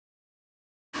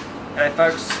G'day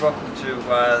folks, welcome to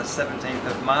 17th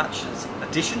of March's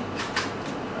edition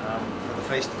for the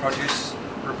Feast Produce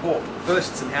Report.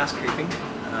 First, some housekeeping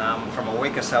from a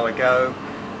week or so ago.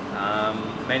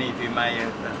 Many of you may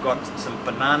have got some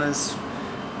bananas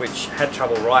which had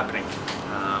trouble ripening.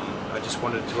 I just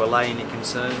wanted to allay any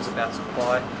concerns about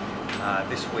supply.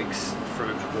 This week's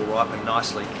fruit will ripen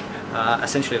nicely.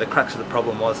 Essentially the crux of the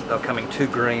problem was that they were coming too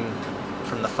green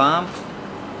from the farm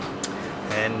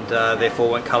and therefore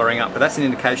weren't colouring up, but that's an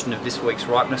indication of this week's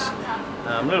ripeness.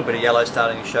 A little bit of yellow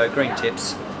starting to show, green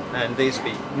tips, and these will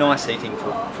be nice eating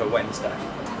for Wednesday.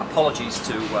 Apologies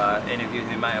to any of you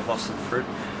who may have lost some fruit.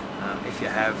 If you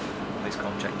have, please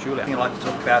contact Julia. I'd like to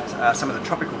talk about some of the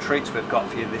tropical treats we've got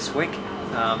for you this week.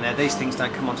 Now these things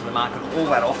don't come onto the market all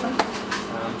that often,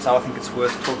 so I think it's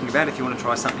worth talking about if you want to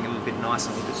try something a little bit nice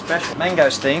and a little bit special.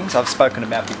 Mangosteens I've spoken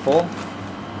about before,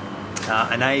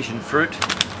 an Asian fruit,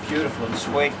 beautiful and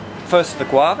sweet. First the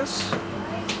guavas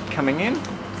coming in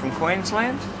from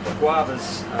Queensland. The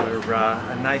guavas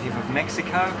are a native of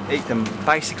Mexico. Eat them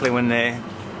basically when they're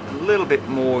a little bit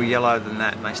more yellow than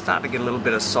that, and they start to get a little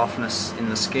bit of softness in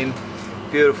the skin.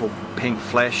 Beautiful pink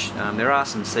flesh. There are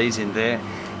some seeds in there,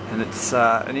 and it's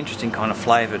an interesting kind of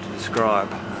flavour to describe.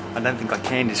 I don't think I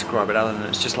can describe it other than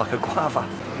it's just like a guava.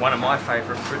 One of my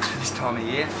favourite fruits for this time of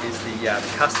year is the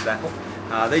custard apple.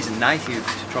 These are native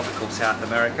to tropical South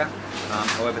America,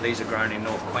 however these are grown in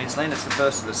North Queensland. It's the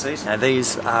first of the season. Now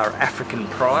these are African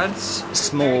prides,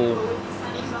 small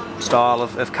style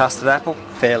of custard apple,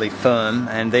 fairly firm,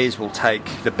 and these will take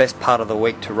the best part of the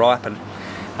week to ripen.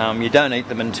 You don't eat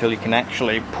them until you can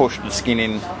actually push the skin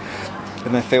in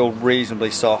and they feel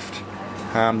reasonably soft.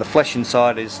 The flesh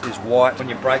inside is white. When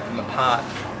you break them apart,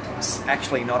 it's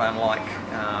actually not unlike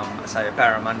say a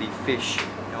barramundi fish,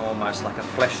 almost like a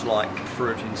flesh-like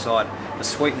fruit inside. The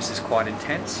sweetness is quite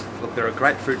intense. Look, they're a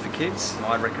great fruit for kids.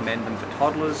 I'd recommend them for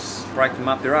toddlers. Break them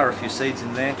up, there are a few seeds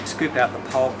in there. Scoop out the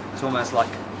pulp. It's almost like,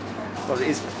 well, it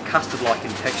is custard-like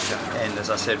in texture, and as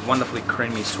I said, wonderfully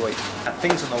creamy sweet.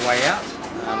 Things on the way out.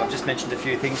 I've just mentioned a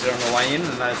few things that are on the way in,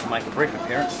 and those will make a brief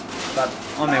appearance. But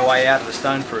on their way out are the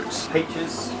stone fruits.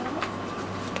 Peaches,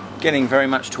 getting very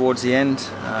much towards the end.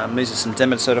 These are some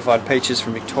Demeter certified peaches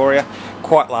from Victoria.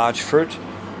 Quite large fruit.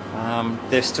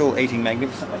 They're still eating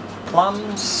magnificently.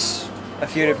 Plums, a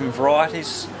few different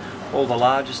varieties, all the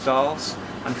larger styles.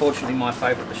 Unfortunately my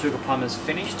favourite, the sugar plum, is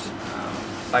finished.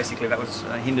 Basically that was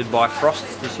hindered by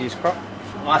frosts this year's crop.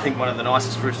 I think one of the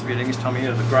nicest fruits to be eating this time of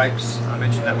year are the grapes. I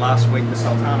mentioned that last week. The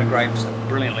sultana grapes are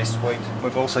brilliantly sweet.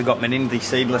 We've also got Menindee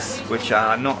seedless, which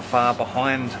are not far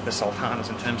behind the sultanas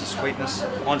in terms of sweetness.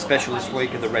 On special this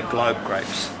week are the red globe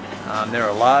grapes. They're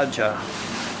a larger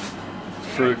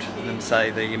fruit than say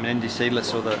the Menindee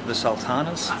seedless or the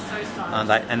sultanas,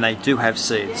 and they do have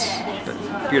seeds,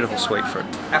 but beautiful sweet fruit.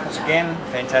 Apples again,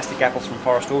 fantastic apples from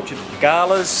Forest Orchard.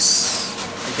 Galas,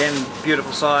 again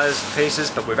beautiful sized pieces,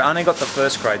 but we've only got the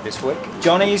first grade this week.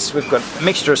 Johnny's, we've got a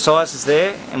mixture of sizes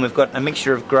there, and we've got a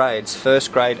mixture of grades,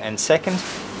 first grade and second.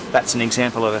 That's an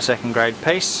example of a second grade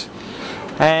piece.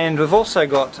 And we've also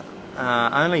got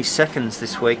only seconds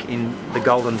this week in the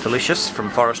Golden Delicious from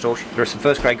Forest Orchard. There are some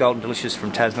first grade Golden Delicious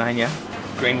from Tasmania.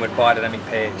 Greenwood biodynamic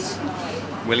pears,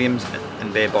 Williams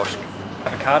and Bear Bosch.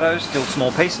 Avocados, still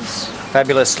small pieces.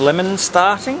 Fabulous lemons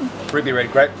starting. Ruby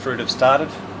red grapefruit have started.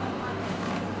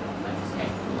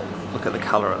 Look at the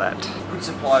colour of that. Good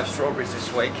supply of strawberries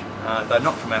this week, though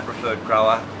not from our preferred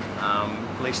grower.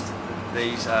 At least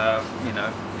these are,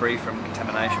 free from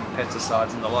contamination,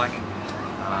 pesticides and the like.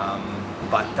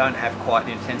 But don't have quite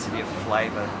the intensity of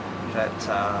flavour that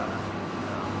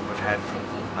we've had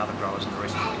from other growers in the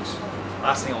recent weeks.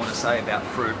 Last thing I want to say about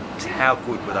fruit is how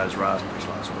good were those raspberries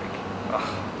last week.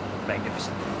 Oh,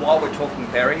 magnificent. While we're talking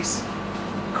berries,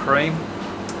 cream,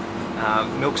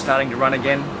 milk's starting to run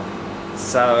again,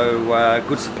 so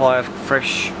good supply of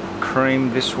fresh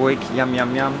cream this week. Yum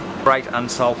yum yum. Great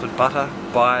unsalted butter,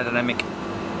 biodynamic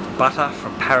butter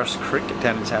from Paris Creek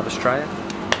down in South Australia.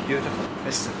 Beautiful.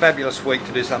 This is a fabulous week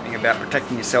to do something about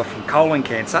protecting yourself from colon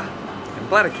cancer and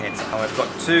bladder cancer. I've got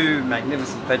two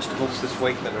magnificent vegetables this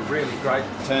week that are really great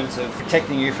in terms of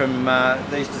protecting you from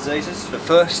these diseases. The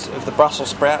first of the Brussels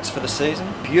sprouts for the season.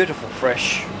 Beautiful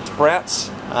fresh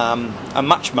sprouts. A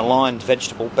much maligned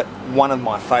vegetable, but one of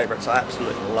my favourites. I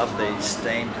absolutely love these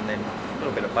steamed and then a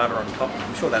little bit of butter on top.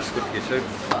 I'm sure that's good for you too.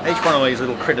 Each one of these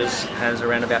little critters has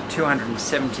around about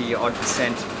 270 odd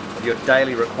 % of your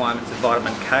daily requirements of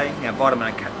vitamin K. Now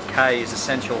vitamin K is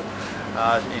essential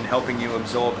in helping you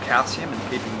absorb calcium and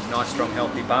keeping nice strong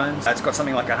healthy bones. It's got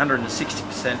something like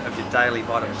 160% of your daily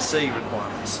vitamin C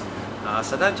requirements.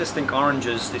 So don't just think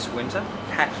oranges this winter.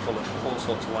 packed full of all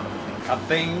sorts of wonderful things.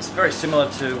 Beans, very similar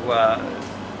to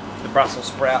the Brussels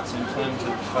sprouts in terms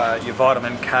of your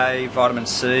vitamin K, vitamin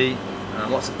C,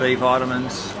 lots of B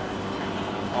vitamins,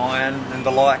 iron and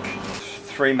the like.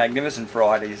 3 magnificent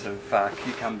varieties of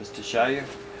cucumbers to show you.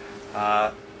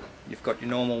 You've got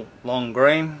your normal long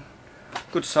green,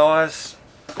 good size.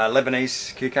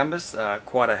 Lebanese cucumbers,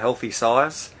 quite a healthy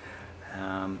size.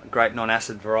 Great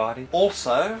non-acid variety.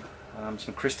 Also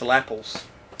some crystal apples.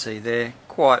 See, they're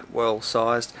quite well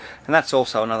sized, and that's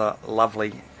also another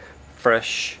lovely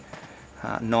fresh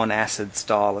non-acid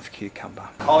style of cucumber.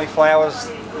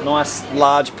 Cauliflowers, nice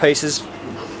large pieces,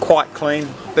 quite clean.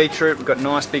 Beetroot, we've got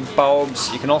nice big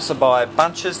bulbs. You can also buy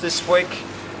bunches this week.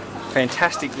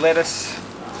 Fantastic lettuce,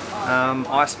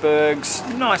 icebergs,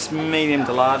 nice medium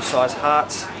to large size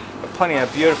hearts. Got plenty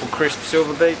of beautiful crisp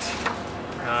silver beet.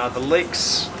 The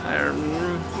leeks,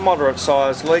 moderate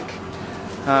sized leek.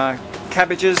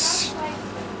 Cabbages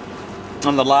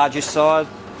on the largest side,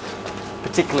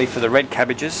 particularly for the red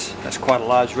cabbages. That's quite a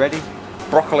large ready.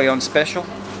 Broccoli on special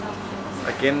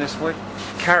again this week.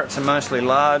 Carrots are mostly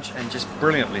large and just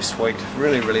brilliantly sweet.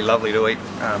 Really lovely to eat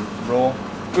raw.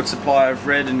 Good supply of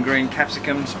red and green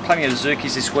capsicums. Plenty of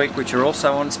Zukis this week, which are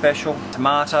also on special.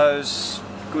 Tomatoes,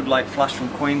 good late flush from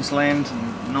Queensland,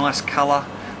 and nice colour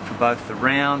for both the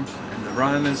round and the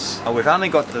romas. We've only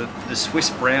got the Swiss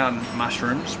brown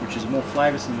mushrooms, which is a more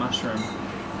flavoursome mushroom,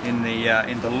 in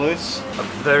the loose. A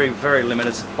very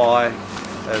limited supply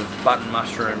of button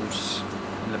mushrooms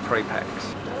in the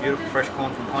pre-packs. Beautiful fresh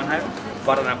corn from Pinehaven.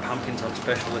 Butternut pumpkins on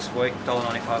special this week,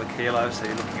 $1.95 a kilo, so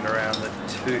you're looking at around the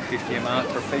 $2.50 a mark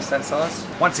for a piece that size.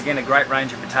 Once again, a great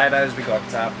range of potatoes. We've got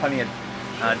plenty of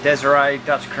Desiree,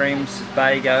 Dutch creams,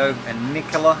 Bago and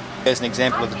Nicola. There's an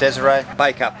example of the Desiree.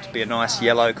 Bake up to be a nice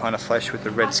yellow kind of flesh with the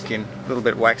red skin. A little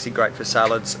bit waxy, great for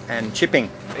salads and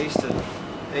chipping.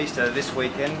 Easter this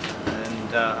weekend,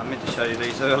 and I meant to show you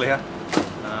these earlier,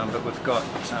 but we've got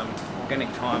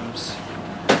Organic Times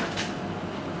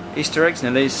Easter eggs.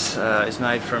 Now this is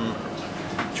made from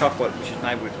chocolate, which is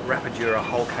made with Rapadura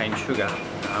whole cane sugar.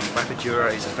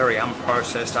 Rapadura is a very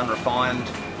unprocessed, unrefined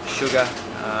sugar.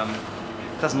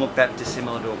 Doesn't look that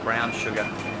dissimilar to a brown sugar,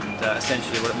 and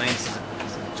essentially what it means is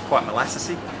it's quite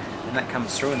molassesy, and that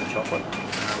comes through in the chocolate.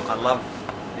 I love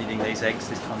eating these eggs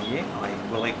this time of year.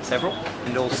 I will eat several,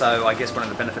 and also I guess one of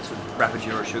the benefits with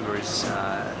Rapadura sugar is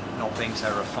not being so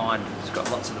refined. It's got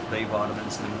lots of the B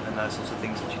vitamins and those sorts of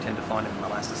things which you tend to find in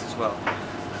molasses as well.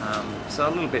 So a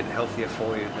little bit healthier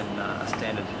for you than a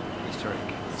standard Easter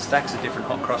egg. Stacks of different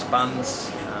hot cross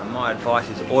buns. My advice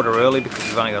is order early because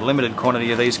we've only got a limited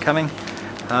quantity of these coming.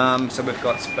 So we've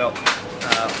got spelt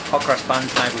hot cross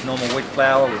buns made with normal wheat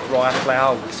flour, with rye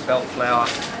flour, with spelt flour.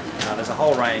 There's a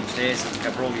whole range there, so you can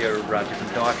cover all your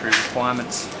different dietary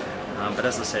requirements. But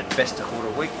as I said, best to order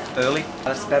a week early.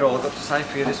 That's about all I've got to say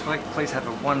for you this week. Please have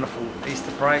a wonderful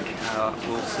Easter break.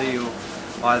 We'll see you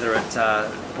either at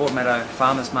Broadmeadow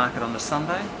Farmers Market on the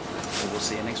Sunday, or we'll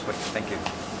see you next week. Thank you.